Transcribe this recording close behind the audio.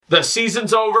The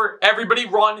season's over. Everybody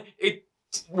run.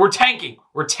 We're tanking.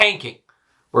 We're tanking.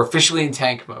 We're officially in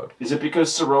tank mode. Is it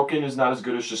because Sorokin is not as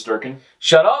good as Shesterkin?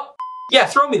 Shut up. Yeah,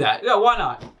 throw me that. Yeah, why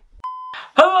not?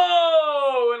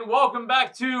 Hello, and welcome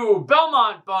back to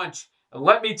Belmont Bunch. And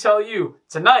let me tell you,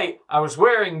 tonight I was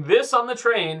wearing this on the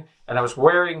train, and I was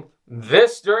wearing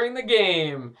this during the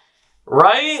game.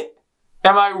 Right?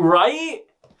 Am I right?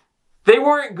 They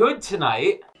weren't good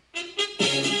tonight.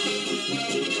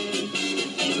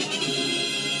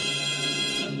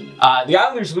 The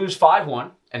Islanders lose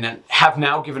 5-1 and then have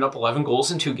now given up 11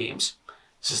 goals in 2 games.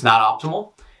 This is not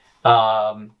optimal.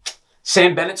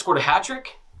 Sam Bennett scored a hat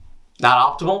trick.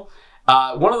 Not optimal.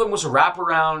 One of them was a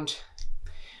wraparound.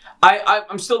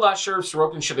 I'm still not sure if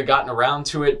Sorokin should have gotten around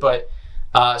to it, but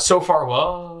so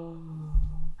far,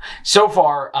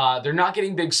 they're not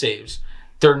getting big saves.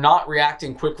 They're not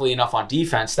reacting quickly enough on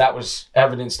defense. That was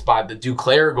evidenced by the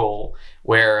Duclair goal,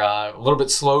 where a little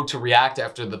bit slow to react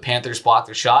after the Panthers blocked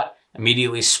their shot,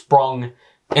 immediately sprung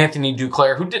Anthony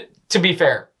Duclair, who did, to be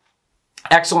fair,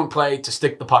 excellent play to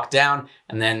stick the puck down,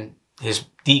 and then his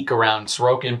deke around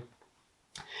Sorokin.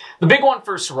 The big one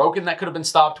for Sorokin that could have been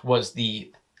stopped was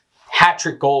the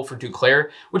hat-trick goal for Duclair,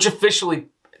 which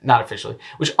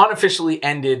unofficially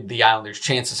ended the Islanders'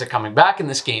 chances at coming back in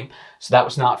this game. So that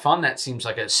was not fun. That seems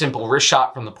like a simple wrist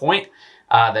shot from the point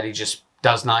that he just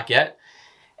does not get.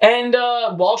 And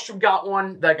Wahlstrom got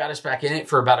one that got us back in it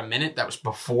for about a minute. That was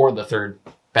before the third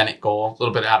Bennett goal. A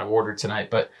little bit out of order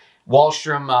tonight. But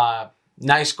Wahlstrom,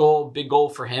 nice goal, big goal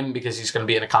for him because he's going to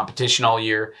be in a competition all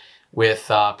year with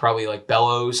probably like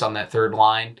Bellows on that third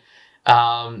line.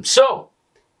 So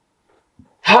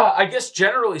I guess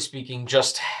generally speaking,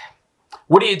 just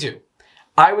what do?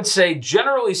 I would say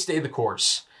generally stay the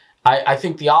course. I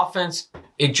think the offense,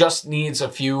 it just needs a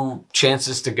few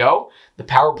chances to go. The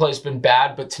power play has been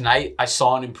bad, but tonight I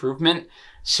saw an improvement.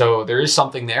 So there is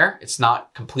something there. It's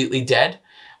not completely dead.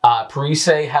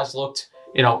 Parise has looked,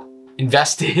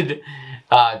 invested.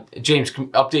 James,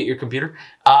 update your computer.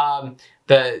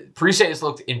 The Parise has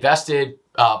looked invested.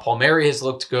 Palmieri has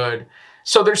looked good.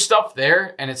 So there's stuff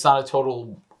there, and it's not a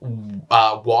total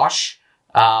wash.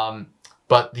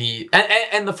 But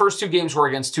the first 2 games were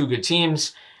against 2 good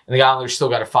teams, and the Islanders still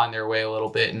got to find their way a little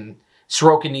bit. And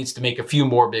Sorokin needs to make a few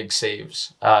more big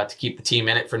saves to keep the team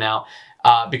in it for now.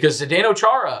 Because Zdeno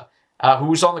Chara, who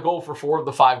was on the goal for 4 of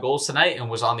the 5 goals tonight and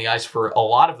was on the ice for a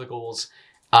lot of the goals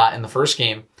in the first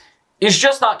game, is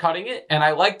just not cutting it. And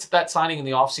I liked that signing in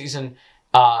the offseason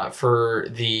for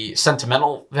the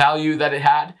sentimental value that it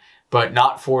had, but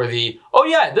not for the, oh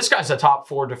yeah, this guy's a top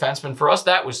 4 defenseman for us.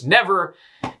 That was never,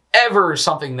 ever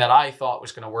something that I thought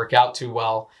was going to work out too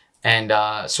well. And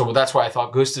so that's why I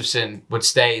thought Gustafsson would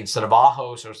stay instead of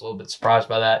Aho. So I was a little bit surprised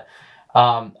by that.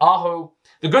 Aho,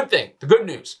 the good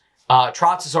news,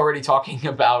 Trotz is already talking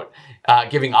about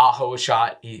giving Aho a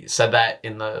shot. He said that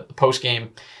in the post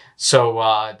game. So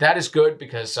that is good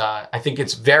because I think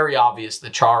it's very obvious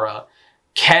that Chara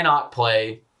cannot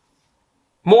play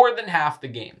more than half the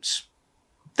games.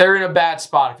 They're in a bad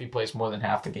spot if he plays more than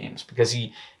half the games because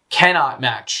he cannot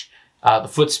match the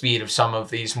foot speed of some of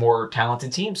these more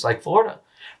talented teams like Florida.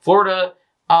 Florida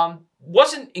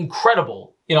wasn't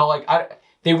incredible.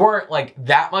 They weren't like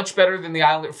that much better than the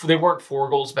Islanders. They weren't 4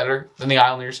 goals better than the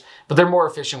Islanders, but they're more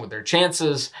efficient with their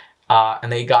chances,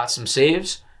 and they got some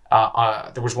saves.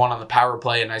 There was one on the power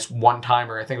play, a nice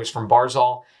one-timer. I think it was from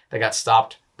Barzal that got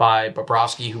stopped by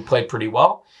Bobrovsky, who played pretty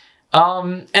well.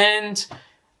 And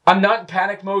I'm not in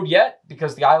panic mode yet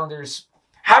because the Islanders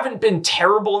haven't been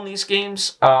terrible in these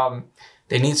games.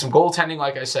 They need some goaltending,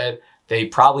 like I said. They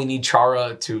probably need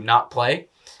Chara to not play.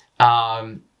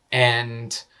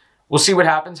 And we'll see what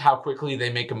happens, how quickly they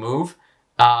make a move.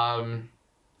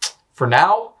 For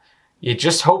now, you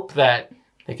just hope that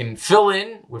they can fill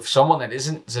in with someone that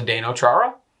isn't Zdeno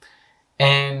Chara.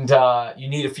 And you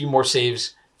need a few more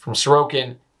saves from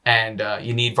Sorokin. And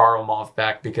you need Varlamov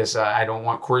back because I don't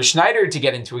want Corey Schneider to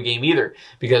get into a game either.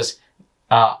 Because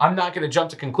I'm not going to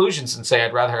jump to conclusions and say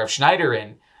I'd rather have Schneider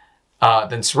in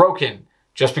than Sorokin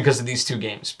just because of these 2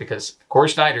 games. Because Corey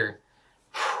Schneider,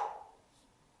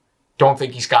 don't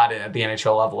think he's got it at the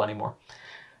NHL level anymore.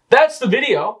 That's the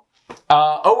video.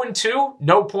 0-2,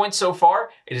 no points so far.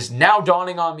 It is now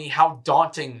dawning on me how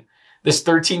daunting this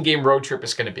 13-game road trip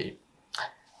is going to be.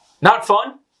 Not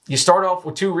fun. You start off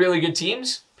with 2 really good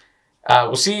teams.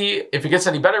 We'll see if it gets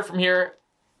any better from here,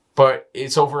 but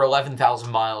it's over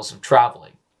 11,000 miles of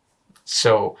traveling.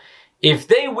 So if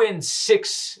they win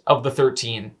 6 of the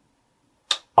 13,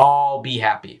 I'll be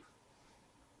happy.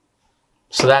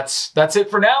 So that's it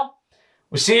for now.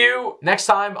 We'll see you next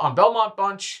time on Belmont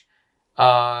Bunch.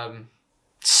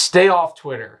 stay off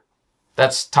Twitter.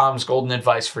 That's Tom's golden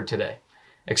advice for today.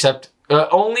 Except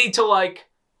only to like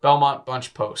Belmont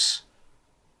Bunch posts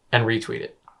and retweet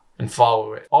it and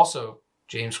follow it. Also,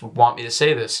 James would want me to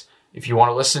say this. If you want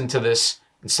to listen to this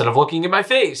instead of looking at my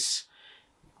face,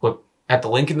 look at the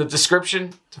link in the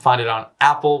description to find it on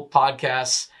Apple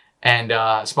Podcasts and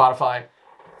Spotify.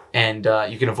 And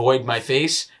you can avoid my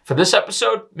face. For this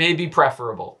episode, may be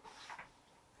preferable.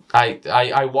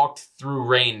 I walked through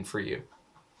rain for you.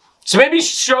 So maybe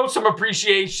show some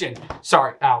appreciation.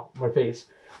 Sorry. Ow, my face.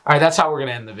 All right, that's how we're going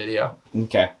to end the video.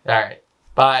 Okay. All right.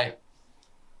 Bye.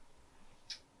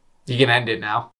 You can end it now.